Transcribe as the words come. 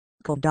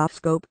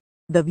Culdoscope,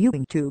 the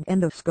viewing tube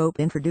endoscope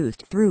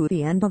introduced through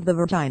the end of the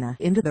vagina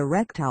into the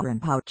rectal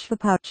pouch. The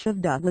pouch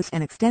of Douglas,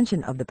 an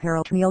extension of the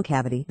peritoneal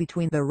cavity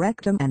between the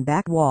rectum and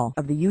back wall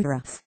of the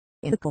uterus.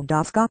 In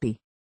culdoscopy.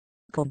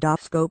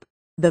 Culdoscope,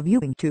 the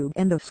viewing tube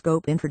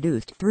endoscope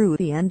introduced through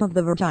the end of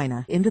the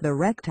vagina into the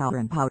rectal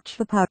pouch.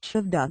 The pouch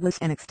of Douglas,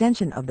 an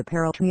extension of the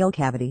peritoneal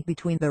cavity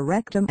between the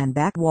rectum and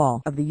back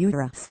wall of the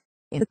uterus.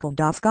 In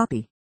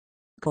culdoscopy.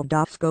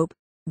 Culdoscope,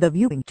 the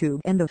viewing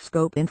tube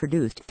endoscope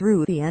introduced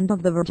through the end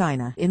of the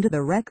vagina into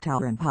the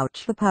rectal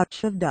pouch. The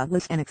pouch of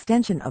Douglas, an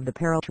extension of the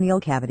peritoneal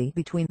cavity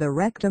between the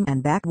rectum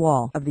and back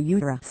wall of the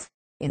uterus.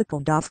 In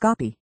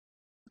culdoscopy.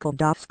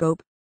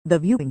 Culdoscope, the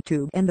viewing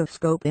tube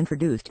endoscope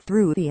introduced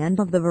through the end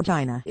of the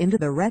vagina into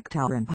the rectal